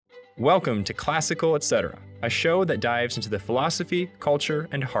Welcome to Classical Etc., a show that dives into the philosophy, culture,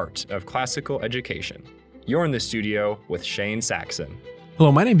 and heart of classical education. You're in the studio with Shane Saxon.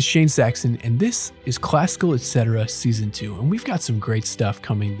 Hello, my name is Shane Saxon, and this is Classical Etc. Season 2, and we've got some great stuff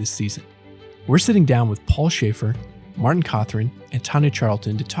coming this season. We're sitting down with Paul Schaefer, Martin Cothran, and Tanya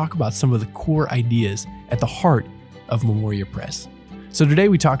Charlton to talk about some of the core ideas at the heart of Memoria Press. So today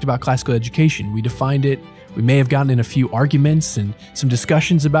we talked about classical education. We defined it. We may have gotten in a few arguments and some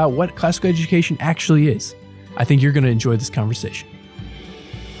discussions about what classical education actually is. I think you're going to enjoy this conversation.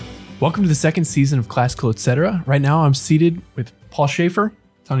 Welcome to the second season of Classical Etc. Right now I'm seated with Paul Schaefer,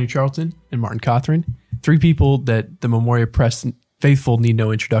 Tanya Charlton, and Martin Cothran, three people that the Memoria Press faithful need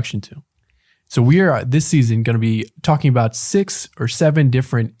no introduction to. So we are this season going to be talking about 6 or 7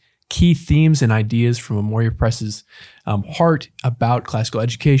 different key themes and ideas from Memoria Press's heart about classical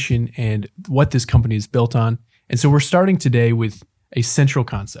education and what this company is built on. And so we're starting today with a central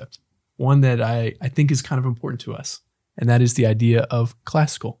concept, one that I think is kind of important to us, and that is the idea of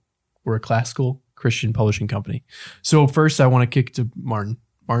classical. We're a classical Christian publishing company. So first I want to kick to Martin.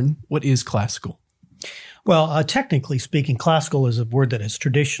 Martin, what is classical? Well, technically speaking, classical is a word that has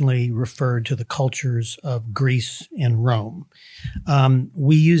traditionally referred to the cultures of Greece and Rome.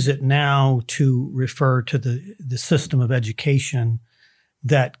 We use it now to refer to the system of education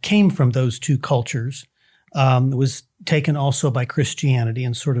that came from those two cultures. It was taken also by Christianity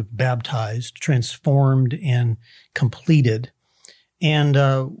and sort of baptized, transformed, and completed, and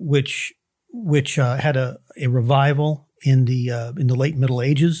which had a revival in the late Middle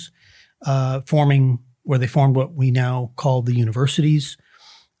Ages, where they formed what we now call the universities.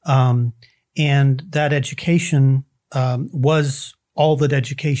 And that education was all that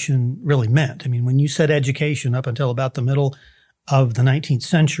education really meant. I mean, when you said education up until about the middle of the 19th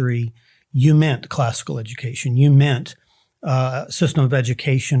century, you meant classical education. You meant a system of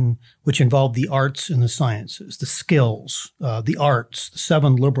education which involved the arts and the sciences, the skills, the arts, the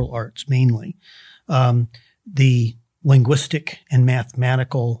 7 liberal arts mainly, the linguistic and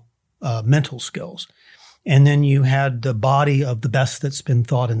mathematical mental skills. And then you had the body of the best that's been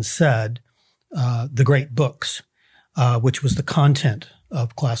thought and said, the great books, which was the content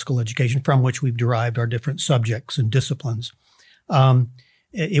of classical education from which we've derived our different subjects and disciplines.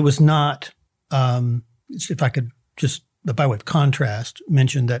 It was not, if I could just, by way of contrast,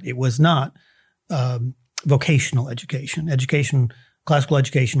 mention that it was not vocational education. Classical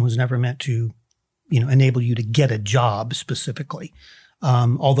education was never meant to, enable you to get a job specifically.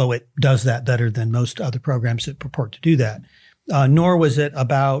 Although it does that better than most other programs that purport to do that. Nor was it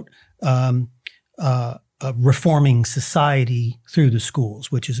about reforming society through the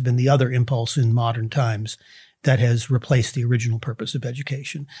schools, which has been the other impulse in modern times that has replaced the original purpose of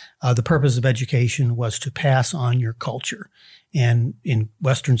education. The purpose of education was to pass on your culture. And in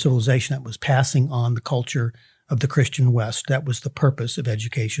Western civilization, that was passing on the culture of the Christian West. That was the purpose of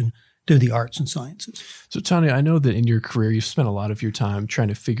education through the arts and sciences. So Tanya, I know that in your career, you've spent a lot of your time trying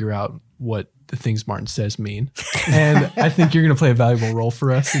to figure out what the things Martin says mean. And I think you're going to play a valuable role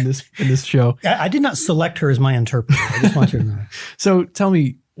for us in this show. I did not select her as my interpreter. I just want you to know. So tell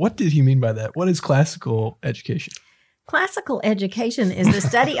me, what did he mean by that? What is classical education? Classical education is the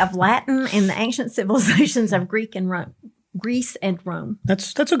study of Latin and the ancient civilizations of Greece and Rome.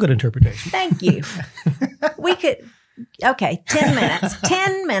 That's a good interpretation. Thank you. We could... Okay, 10 minutes.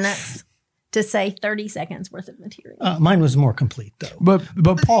 10 minutes to say 30 seconds worth of material. Mine was more complete, though.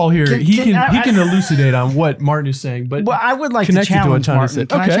 But Paul here, he can elucidate on what Martin is saying. But I would like to challenge Martin.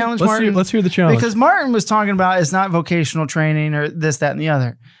 Can I challenge Martin? Let's hear the challenge. Because Martin was talking about it's not vocational training or this, that, and the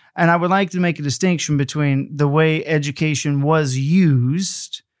other. And I would like to make a distinction between the way education was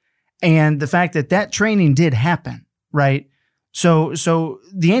used and the fact that training did happen, right? So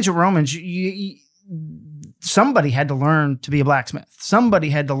the ancient Romans, somebody had to learn to be a blacksmith. Somebody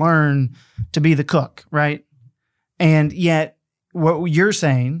had to learn to be the cook, right? And yet what you're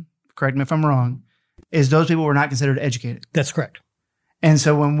saying, correct me if I'm wrong, is those people were not considered educated. That's correct. And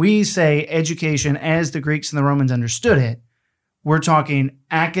so when we say education as the Greeks and the Romans understood it, we're talking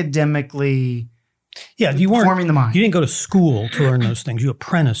academically forming the mind. You didn't go to school to learn those things. You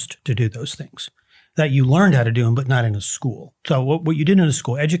apprenticed to do those things that you learned how to do them, but not in a school. So what you did in a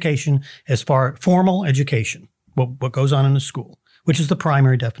school, education as far formal education, what goes on in a school, which is the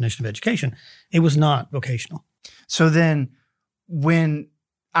primary definition of education, it was not vocational. So then when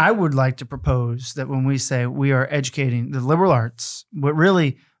I would like to propose that when we say we are educating the liberal arts,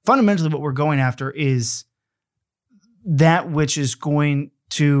 fundamentally what we're going after is that which is going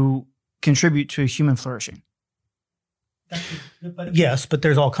to contribute to human flourishing. Yes, but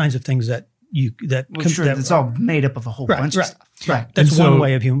there's all kinds of things that it's all made up of a whole bunch of stuff. Right. That's And one so,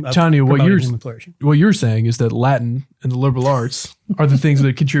 way of Tanya, what human flourishing. you're saying is that Latin and the liberal arts are the things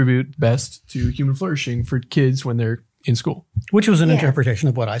that contribute best to human flourishing for kids when they're in school. Which was an Yes. interpretation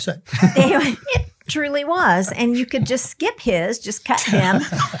of what I said. It truly was. And you could just skip his, just cut him,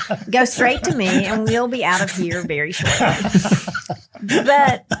 go straight to me, and we'll be out of here very shortly.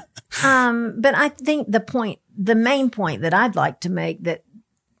 But I think the main point that I'd like to make that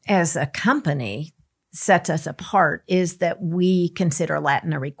as a company sets us apart is that we consider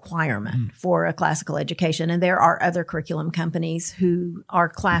Latin a requirement for a classical education. And there are other curriculum companies who are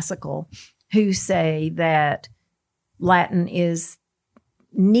classical who say that Latin is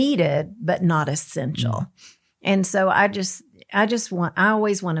needed, but not essential. And so I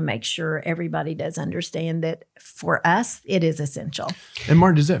always want to make sure everybody does understand that for us, it is essential. And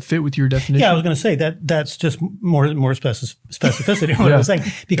Martin, does that fit with your definition? Yeah, I was going to say that's just more specificity of what I was saying,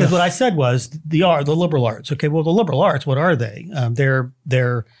 because what I said was the liberal arts. Okay, well, the liberal arts, what are they? They're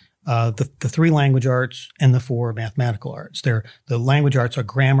the 3 language arts and the 4 mathematical arts. The language arts are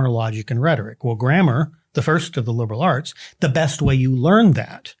grammar, logic, and rhetoric. Well, grammar, the first of the liberal arts, the best way you learned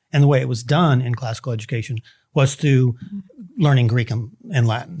that and the way it was done in classical education was through learning Greek and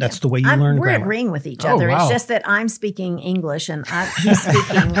Latin. That's the way you learn We're grammar. agreeing with each Oh, other. wow. It's just that I'm speaking English and he's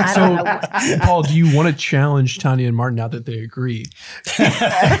speaking, I don't know what. Paul, do you want to challenge Tanya and Martin now that they agree?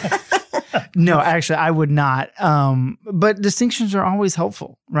 No, actually, I would not. But distinctions are always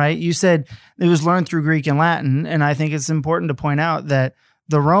helpful, right? You said it was learned through Greek and Latin, and I think it's important to point out that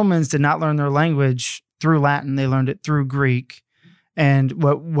the Romans did not learn their language through Latin; they learned it through Greek. And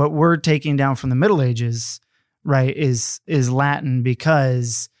what we're taking down from the Middle Ages, right, is Latin,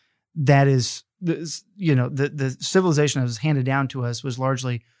 because that is, the civilization that was handed down to us was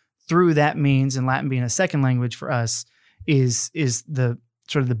largely through that means, and Latin being a second language for us is the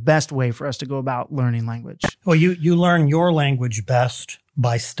sort of the best way for us to go about learning language. Well, you learn your language best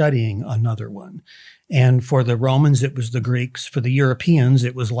by studying another one. And for the Romans, it was the Greeks. For the Europeans,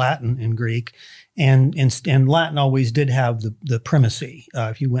 it was Latin and Greek. And Latin always did have the primacy.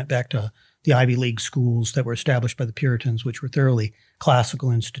 If you went back to the Ivy League schools that were established by the Puritans, which were thoroughly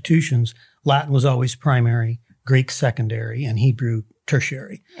classical institutions, Latin was always primary, Greek secondary, and Hebrew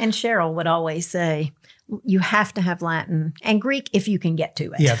tertiary. And Cheryl would always say, you have to have Latin and Greek if you can get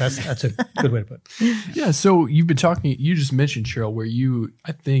to it. Yeah, that's a good way to put it. Yeah. So you've been talking, you just mentioned, Cheryl, where you,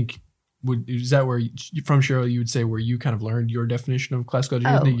 I think, is that where from Cheryl, you would say where you kind of learned your definition of classical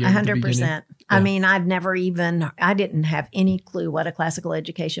education? 100%. I mean, I didn't have any clue what a classical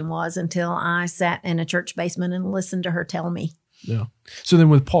education was until I sat in a church basement and listened to her tell me. Yeah. So then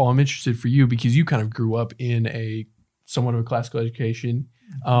with Paul, I'm interested for you because you kind of grew up in somewhat of a classical education.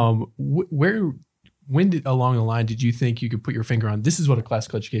 When along the line did you think you could put your finger on, this is what a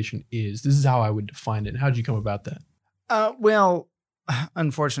classical education is? This is how I would define it. How did you come about that? Well,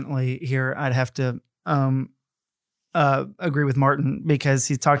 unfortunately, here I'd have to agree with Martin, because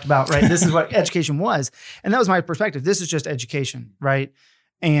he talked about, right, this is what education was. And that was my perspective. This is just education, right?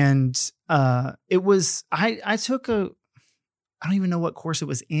 And it was, I took I don't even know what course it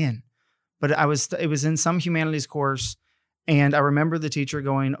was in, but it was in some humanities course. And I remember the teacher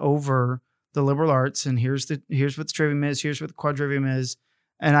going over the liberal arts, and here's what the trivium is, here's what the quadrivium is.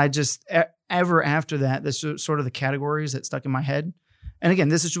 And I just, ever after that, this is sort of the categories that stuck in my head. And again,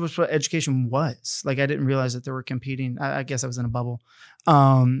 this is just what education was. Like, I didn't realize that they were competing. I guess I was in a bubble,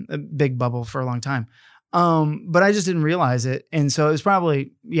 a big bubble for a long time. But I just didn't realize it. And so it was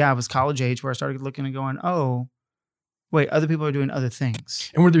probably, I was college age where I started looking and going, oh, wait, other people are doing other things.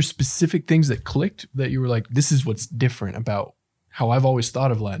 And were there specific things that clicked that you were like, this is what's different about how I've always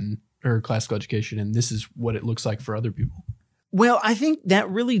thought of Latin or classical education, and this is what it looks like for other people? Well, I think that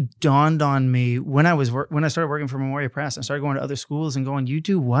really dawned on me when I started working for Memoria Press. I started going to other schools and going, you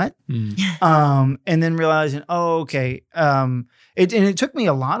do what? And then realizing, oh, okay. It took me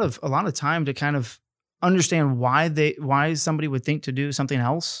a lot of time to kind of understand why somebody would think to do something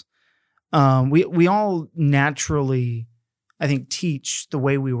else. We all naturally, I think, teach the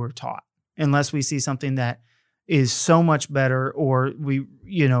way we were taught, unless we see something that is so much better, or we,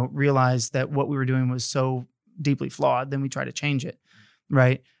 realize that what we were doing was so deeply flawed, then we try to change it,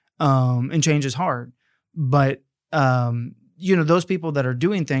 right? And change is hard. But, those people that are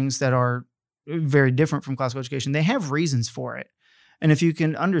doing things that are very different from classical education, they have reasons for it. And if you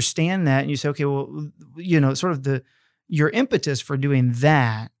can understand that and you say, okay, well, sort of your impetus for doing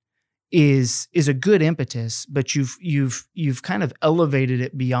that is a good impetus, but you've kind of elevated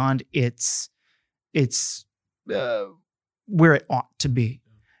it beyond its where it ought to be.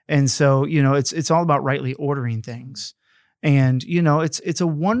 And so, it's all about rightly ordering things. And, it's a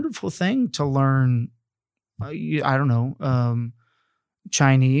wonderful thing to learn, I don't know,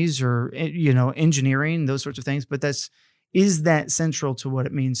 Chinese or, engineering, those sorts of things. But is that central to what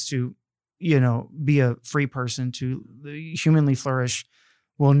it means to, be a free person, to humanly flourish?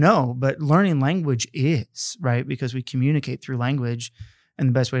 Well, no, but learning language is, right? Because we communicate through language, and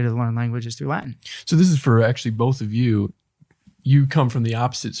the best way to learn language is through Latin. So this is for actually both of you. You come from the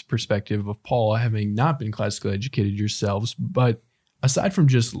opposite perspective of Paul, having not been classically educated yourselves, but aside from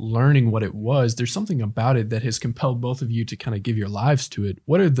just learning what it was, there's something about it that has compelled both of you to kind of give your lives to it.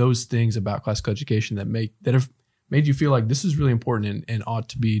 What are those things about classical education that have made you feel like this is really important and ought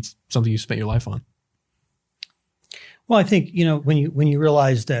to be something you spent your life on? Well, I think, when you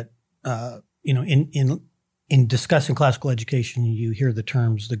realize that, in discussing classical education, you hear the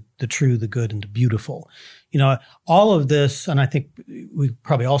terms, the true, the good, and the beautiful. All of this, and I think we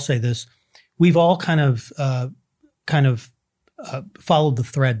probably all say this, we've all kind of followed the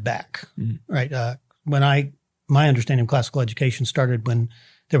thread back, right? My understanding of classical education started when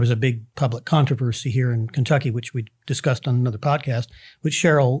there was a big public controversy here in Kentucky, which we discussed on another podcast, which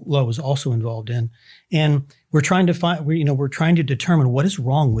Cheryl Lowe was also involved in. And we're trying to determine what is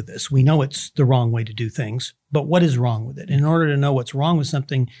wrong with this. We know it's the wrong way to do things, but what is wrong with it? And in order to know what's wrong with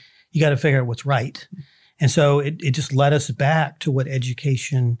something, you got to figure out what's right. And so it just led us back to what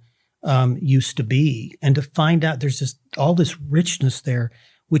education used to be, and to find out there's just all this richness there,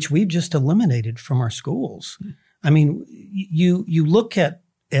 which we've just eliminated from our schools. I mean, you look at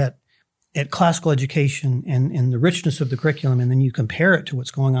classical education and the richness of the curriculum, and then you compare it to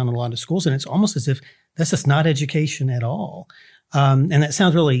what's going on in a lot of schools, and it's almost as if that's just not education at all. And that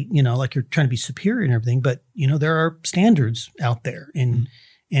sounds really, like you're trying to be superior and everything, but there are standards out there, and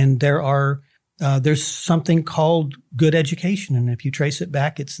there's something called good education, and if you trace it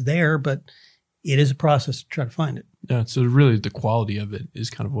back, it's there, but it is a process to try to find it. Yeah. So really, the quality of it is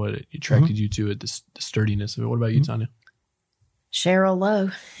kind of what attracted you to it, the sturdiness of it. What about you, Tanya? Cheryl Lowe,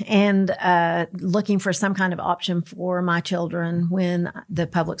 and looking for some kind of option for my children when the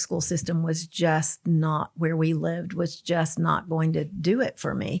public school system was just not where we lived, was just not going to do it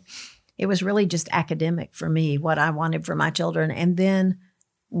for me. It was really just academic for me, what I wanted for my children. And then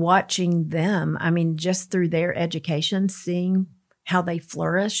watching them, just through their education, seeing how they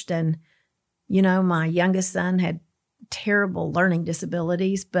flourished. And, my youngest son had terrible learning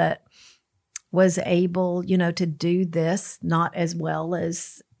disabilities, but was able, to do this, not as well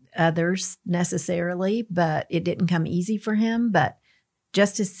as others necessarily, but it didn't come easy for him. But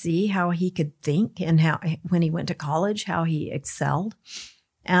just to see how he could think, and how, when he went to college, how he excelled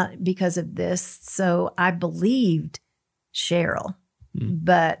because of this. So I believed Cheryl,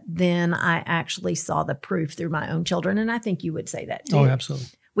 but then I actually saw the proof through my own children. And I think you would say that too. Oh, absolutely.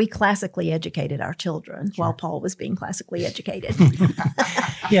 We classically educated our children while Paul was being classically educated.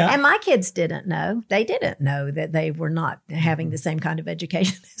 Yeah. And my kids didn't know. They didn't know that they were not having the same kind of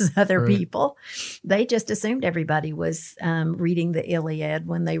education as other people. They just assumed everybody was reading the Iliad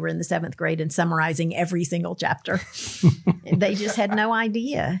when they were in the 7th grade and summarizing every single chapter. And they just had no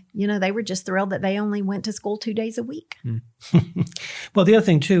idea. They were just thrilled that they only went to school 2 days a week. Well, the other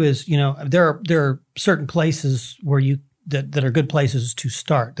thing too is, there are certain places where that are good places to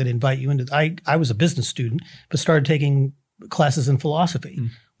start, that invite you into. I was a business student, but started taking classes in philosophy,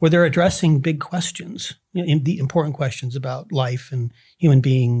 where they're addressing big questions, the important questions about life and human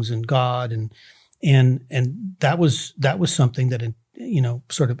beings and God, and that was something that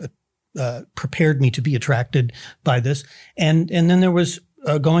sort of prepared me to be attracted by this. And then there was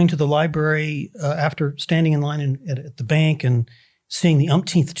going to the library after standing in line at the bank and seeing the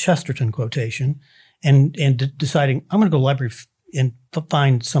umpteenth Chesterton quotation, and deciding I'm going to go to the library and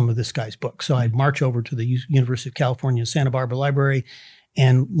find some of this guy's books. So I'd march over to the University of California, Santa Barbara Library,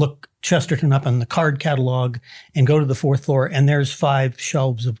 and look Chesterton up on the card catalog, and go to the 4th floor, and there's 5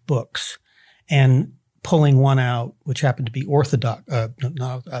 shelves of books, and pulling one out, which happened to be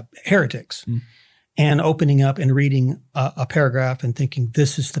heretics, and opening up and reading a paragraph and thinking,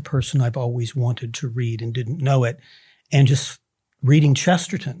 this is the person I've always wanted to read and didn't know it, and just reading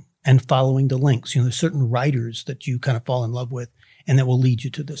Chesterton and following the links. There's certain writers that you kind of fall in love with, and that will lead you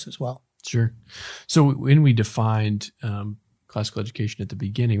to this as well. Sure. So when we defined classical education at the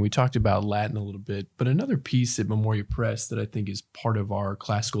beginning, we talked about Latin a little bit, but another piece at Memoria Press that I think is part of our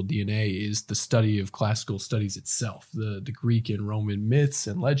classical DNA is the study of classical studies itself, the Greek and Roman myths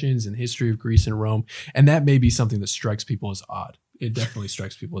and legends and history of Greece and Rome. And that may be something that strikes people as odd. It definitely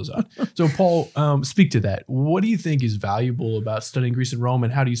strikes people as odd. So Paul, speak to that. What do you think is valuable about studying Greece and Rome,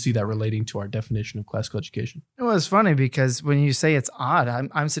 and how do you see that relating to our definition of classical education? Well, it's funny because when you say it's odd,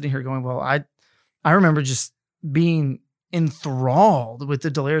 I'm sitting here going, well, I remember just being enthralled with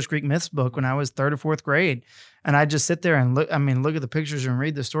the Delaire's Greek Myths book when I was 3rd or 4th grade. And I just sit there and look at the pictures and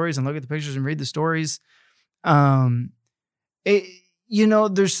read the stories and look at the pictures and read the stories.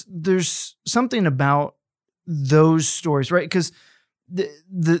 There's something about those stories, right? Because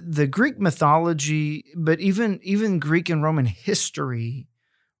the Greek mythology, but even Greek and Roman history,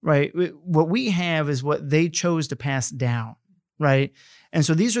 right? What we have is what they chose to pass down, right? And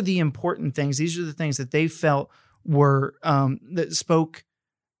so these are the important things. These are the things that they felt were that spoke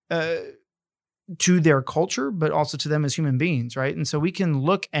to their culture, but also to them as human beings, right? And so we can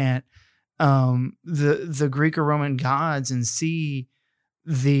look at the Greek or Roman gods and see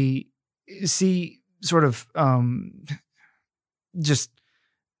sort of just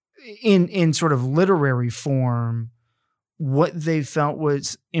in sort of literary form what they felt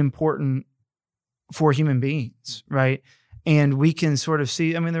was important for human beings, right? And we can sort of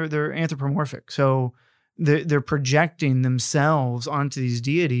see, they're anthropomorphic. So they're projecting themselves onto these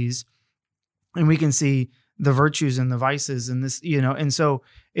deities, and we can see the virtues and the vices and this, and so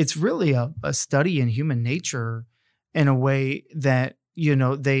it's really a study in human nature in a way that,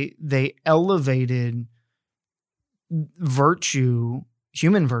 they elevated virtue,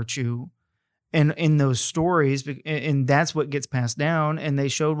 human virtue, and in those stories, and that's what gets passed down. And they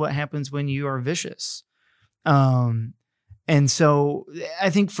showed what happens when you are vicious. And so I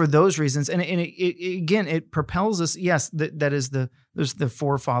think for those reasons, and it propels us. Yes, there's the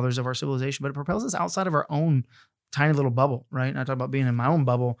forefathers of our civilization, but it propels us outside of our own tiny little bubble, right? I talk about being in my own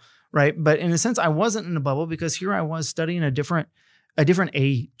bubble, right? But in a sense, I wasn't in a bubble because here I was studying a different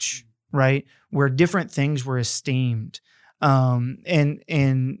age, right? Where different things were esteemed. And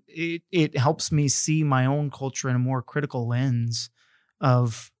it helps me see my own culture in a more critical lens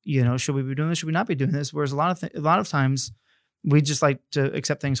of, should we be doing this? Should we not be doing this? Whereas a lot of times we just like to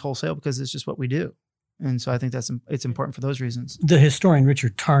accept things wholesale because it's just what we do. And so I think it's important for those reasons. The historian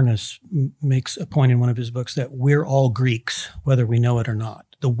Richard Tarnas makes a point in one of his books that we're all Greeks, whether we know it or not.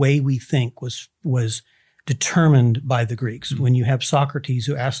 The way we think was determined by the Greeks. When you have Socrates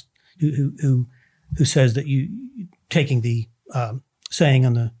who says that you taking the saying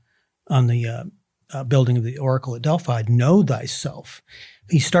on the building of the oracle at Delphi, know thyself.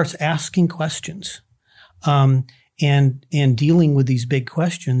 He starts asking questions. And dealing with these big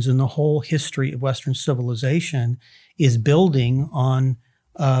questions, and the whole history of Western civilization is building on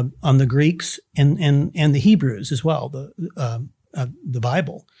the Greeks and the Hebrews as well, the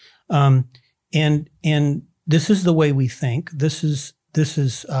Bible, and this is the way we think. This is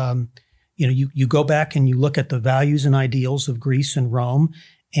you go back and you look at the values and ideals of Greece and Rome,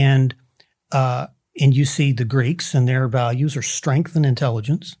 and you see the Greeks and their values are strength and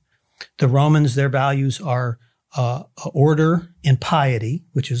intelligence. The Romans, their values are order and piety,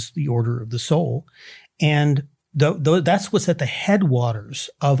 which is the order of the soul. And that's what's at the headwaters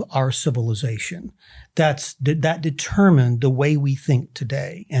of our civilization. That determined the way we think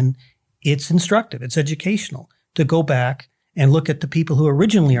today. And it's instructive, it's educational to go back and look at the people who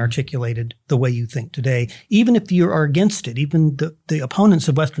originally articulated the way you think today. Even if you are against it, even the opponents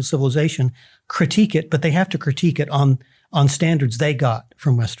of Western civilization critique it, but they have to critique it on standards they got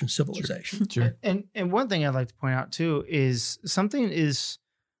from Western civilization. Sure. And one thing I'd like to point out too is something is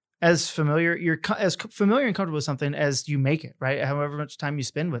as familiar, you're as familiar and comfortable with something as you make it, right? However much time you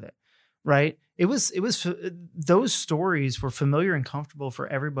spend with it, right? It was those stories were familiar and comfortable for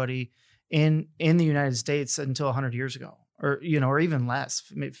everybody in the United States until 100 years ago, or even less,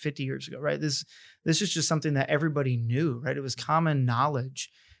 maybe 50 years ago, right? This is just something that everybody knew, right? It was common knowledge,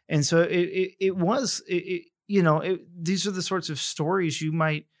 and so these are the sorts of stories you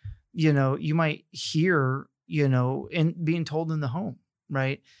might hear, in being told in the home,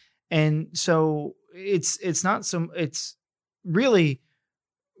 right? And so it's really,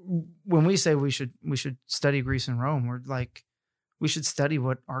 when we say we should study Greece and Rome, we're like, we should study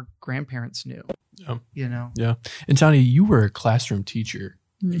what our grandparents knew. Yeah. And Tanya, you were a classroom teacher.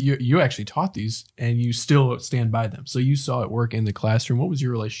 Mm-hmm. You actually taught these, and you still stand by them. So you saw it work in the classroom. What was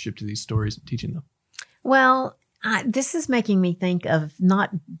your relationship to these stories and teaching them? Well, this is making me think of not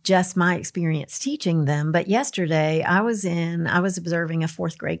just my experience teaching them, but yesterday I was observing a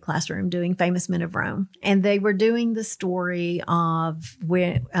 4th grade classroom doing Famous Men of Rome, and they were doing the story of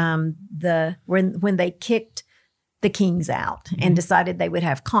when they kicked the kings out and decided they would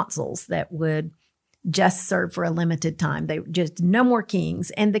have consuls that would just serve for a limited time. They just no more kings,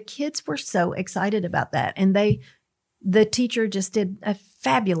 and the kids were so excited about that, and the teacher just did a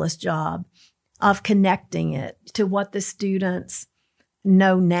fabulous job of connecting it to what the students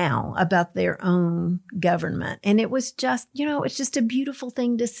know now about their own government. And it was just, it's just a beautiful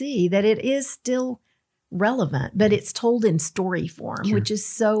thing to see that it is still relevant, but it's told in story form, Sure. which is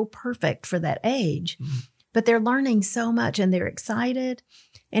so perfect for that age. But they're learning so much and they're excited,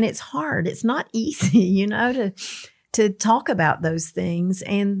 and it's hard. It's not easy, to talk about those things.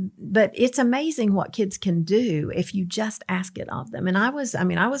 But it's amazing what kids can do if you just ask it of them. And I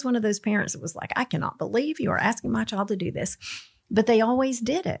was one of those parents that was like, I cannot believe you are asking my child to do this. But they always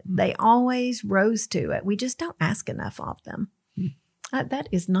did it. They always rose to it. We just don't ask enough of them. That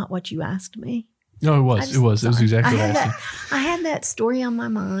is not what you asked me. No, it was. It was exactly what I asked. I had that story on my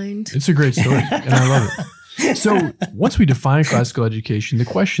mind. It's a great story, and I love it. So once we define classical education, the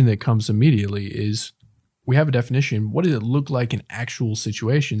question that comes immediately is, we have a definition. What does it look like in actual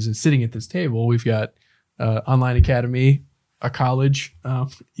situations? And sitting at this table, we've got online academy, a college, a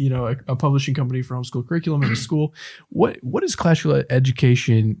publishing company for homeschool curriculum, and a school. What is classical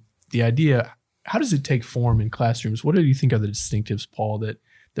education? The idea, how does it take form in classrooms? What do you think are the distinctives, Paul, that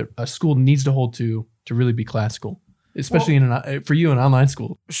a school needs to hold to really be classical, especially for you, an online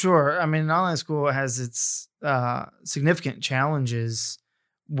school? Sure. I mean, an online school has its significant challenges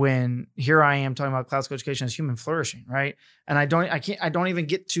when here I am talking about classical education as human flourishing, right? And I don't even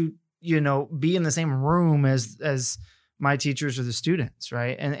get to, be in the same room as my teachers or the students,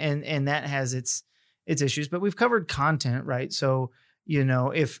 right? And that has its issues, but we've covered content, right? So,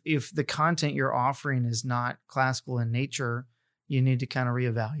 if the content you're offering is not classical in nature, you need to kind of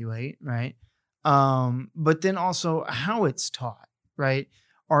reevaluate, right? But then also how it's taught, right?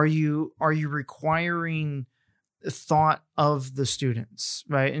 Are you requiring thought of the students,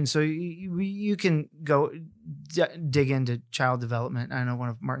 right? And so you can go dig into child development. I know one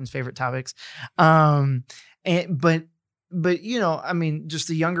of Martin's favorite topics. But just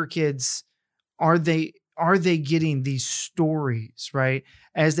the younger kids, are they getting these stories, right?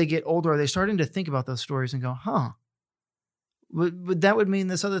 As they get older, are they starting to think about those stories and go, that would mean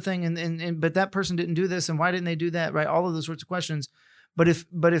this other thing, and but that person didn't do this, and why didn't they do that, right? All of those sorts of questions. But if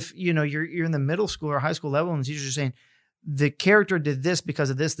you're in the middle school or high school level, and the teachers are saying the character did this because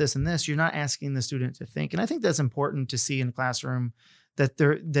of this, this, and this, you're not asking the student to think. And I think that's important to see in the classroom,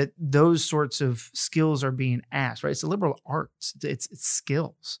 that those sorts of skills are being asked, right? It's the liberal arts, it's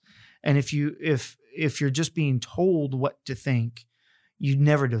skills. And if you're just being told what to think, you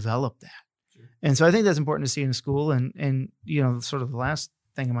never develop that. Sure. And so I think that's important to see in a school. And sort of the last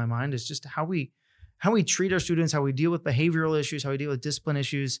thing in my mind is just how we treat our students, how we deal with behavioral issues, how we deal with discipline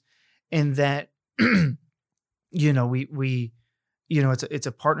issues, and that, it's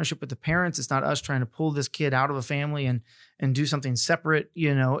a partnership with the parents. It's not us trying to pull this kid out of a family and do something separate.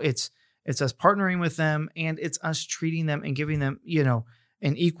 It's us partnering with them, and it's us treating them and giving them,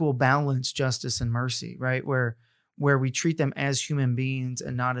 an equal balance, justice, and mercy, right? Where we treat them as human beings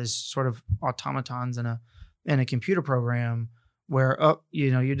and not as sort of automatons in a computer program, where,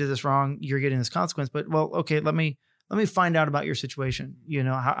 you did this wrong, you're getting this consequence, but okay, let me find out about your situation.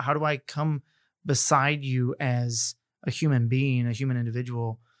 How do I come beside you as a human being, a human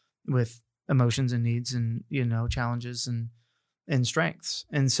individual with emotions and needs and, challenges and strengths.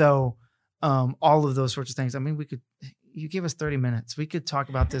 And so, all of those sorts of things. I mean, you give us 30 minutes. We could talk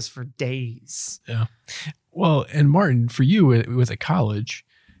about this for days. Yeah. Well, and Martin, for you with a college,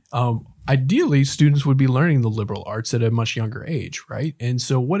 ideally, students would be learning the liberal arts at a much younger age, right? And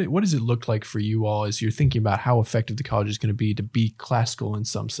so what does it look like for you all as you're thinking about how effective the college is going to be classical in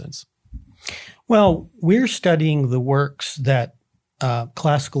some sense? Well, we're studying the works that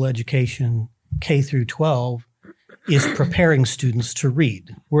classical education K through 12 is preparing students to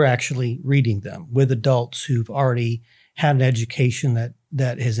read. We're actually reading them with adults who've already had an education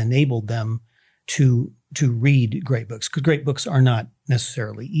that has enabled them to read great books, because great books are not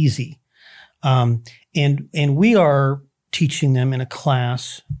necessarily easy. And we are teaching them in a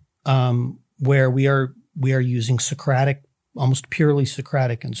class where we are using Socratic, almost purely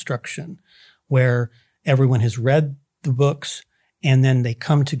Socratic instruction, where everyone has read the books and then they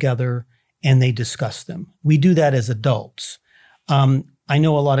come together and they discuss them. We do that as adults. I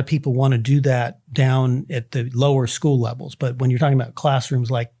know a lot of people want to do that down at the lower school levels, but when you're talking about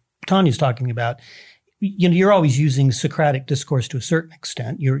classrooms like Tanya's talking about, you're always using Socratic discourse to a certain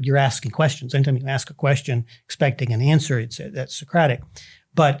extent. You're asking questions. Anytime you ask a question, expecting an answer, that's Socratic.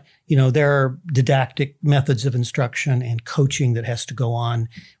 But, there are didactic methods of instruction and coaching that has to go on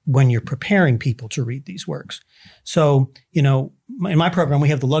when you're preparing people to read these works. So, in my program, we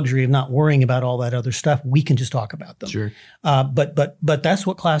have the luxury of not worrying about all that other stuff. We can just talk about them. Sure. But that's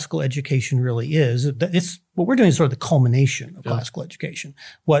what classical education really is. It's what we're doing is sort of the culmination of classical education.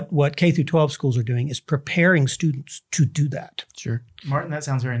 What K through 12 schools are doing is preparing students to do that. Sure. Martin, that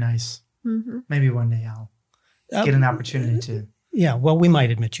sounds very nice. Mm-hmm. Maybe one day I'll get an opportunity to Yeah, well, we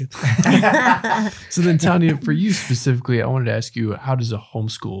might admit you. So then, Tanya, for you specifically, I wanted to ask you, how does a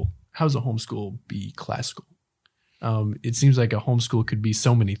homeschool be classical? It seems like a homeschool could be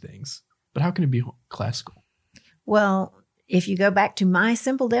so many things, but how can it be classical? Well, if you go back to my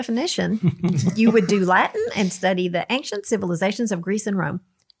simple definition, you would do Latin and study the ancient civilizations of Greece and Rome.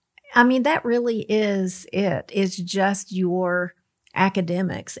 I mean, that really is it. It's just your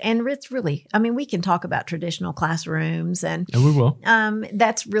academics. And it's really, I mean, we can talk about traditional classrooms and we will.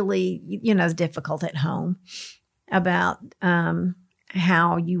 That's really, difficult at home about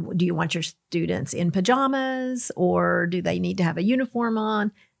how do you want your students in pajamas or do they need to have a uniform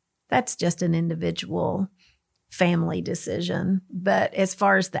on? That's just an individual family decision. But as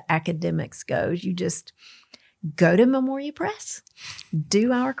far as the academics goes, you just go to Memoria Press,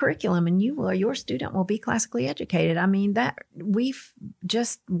 do our curriculum, and your student will be classically educated. I mean, that we've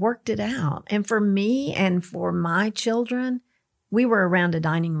just worked it out. And for me and for my children, we were around a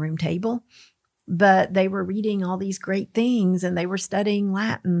dining room table, but they were reading all these great things and they were studying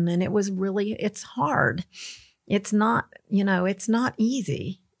Latin, and it's hard. It's not, it's not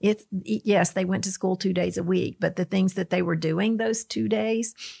easy. Yes, they went to school 2 days a week, but the things that they were doing those 2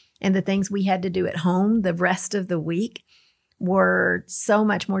 days and the things we had to do at home the rest of the week were so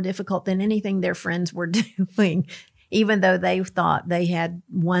much more difficult than anything their friends were doing, even though they thought they had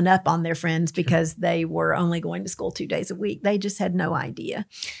one up on their friends because they were only going to school 2 days a week. They just had no idea.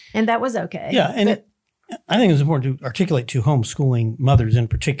 And that was okay. Yeah. And I think it's important to articulate to homeschooling mothers in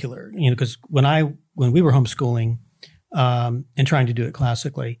particular, because when we were homeschooling and trying to do it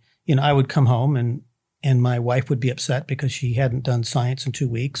classically, I would come home and my wife would be upset because she hadn't done science in 2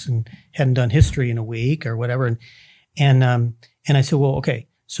 weeks and hadn't done history in a week or whatever. And I said, well, okay,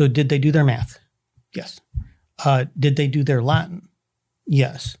 so did they do their math? Yes. Did they do their Latin?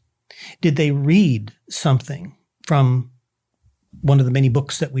 Yes. Did they read something from one of the many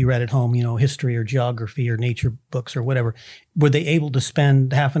books that we read at home, history or geography or nature books or whatever? Were they able to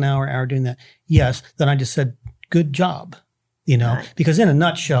spend half an hour doing that? Yes. Then I just said, good job. Right. Because in a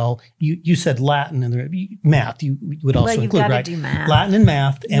nutshell, you said Latin and math. You would also include, right? Do math. Latin and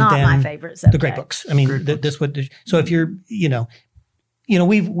math, and not then my favorite subject. The great books. I mean, this would. So if you're,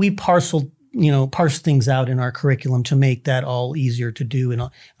 we parse things out in our curriculum to make that all easier to do and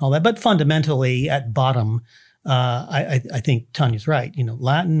all that. But fundamentally, at bottom, I think Tanya's right.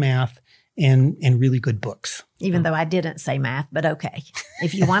 Latin, math, and really good books. Even though I didn't say math, but okay.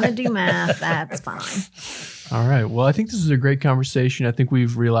 If you want to do math, that's fine. All right. Well, I think this is a great conversation. I think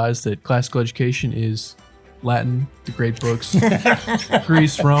we've realized that classical education is Latin, the great books,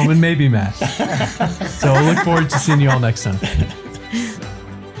 Greece, Rome, and maybe math. So I look forward to seeing you all next time.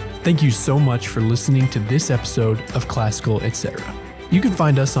 Thank you so much for listening to this episode of Classical Etc. You can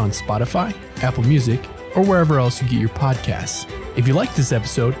find us on Spotify, Apple Music, or wherever else you get your podcasts. If you liked this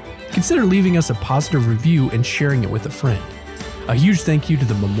episode, consider leaving us a positive review and sharing it with a friend. A huge thank you to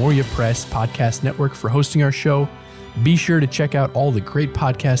the Memoria Press Podcast Network for hosting our show. Be sure to check out all the great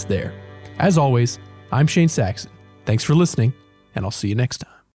podcasts there. As always, I'm Shane Saxon. Thanks for listening, and I'll see you next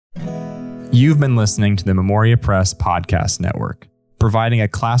time. You've been listening to the Memoria Press Podcast Network, providing a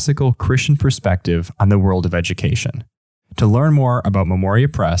classical Christian perspective on the world of education. To learn more about Memoria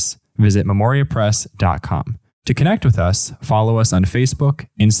Press, visit memoriapress.com. To connect with us, follow us on Facebook,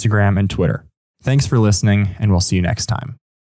 Instagram, and Twitter. Thanks for listening, and we'll see you next time.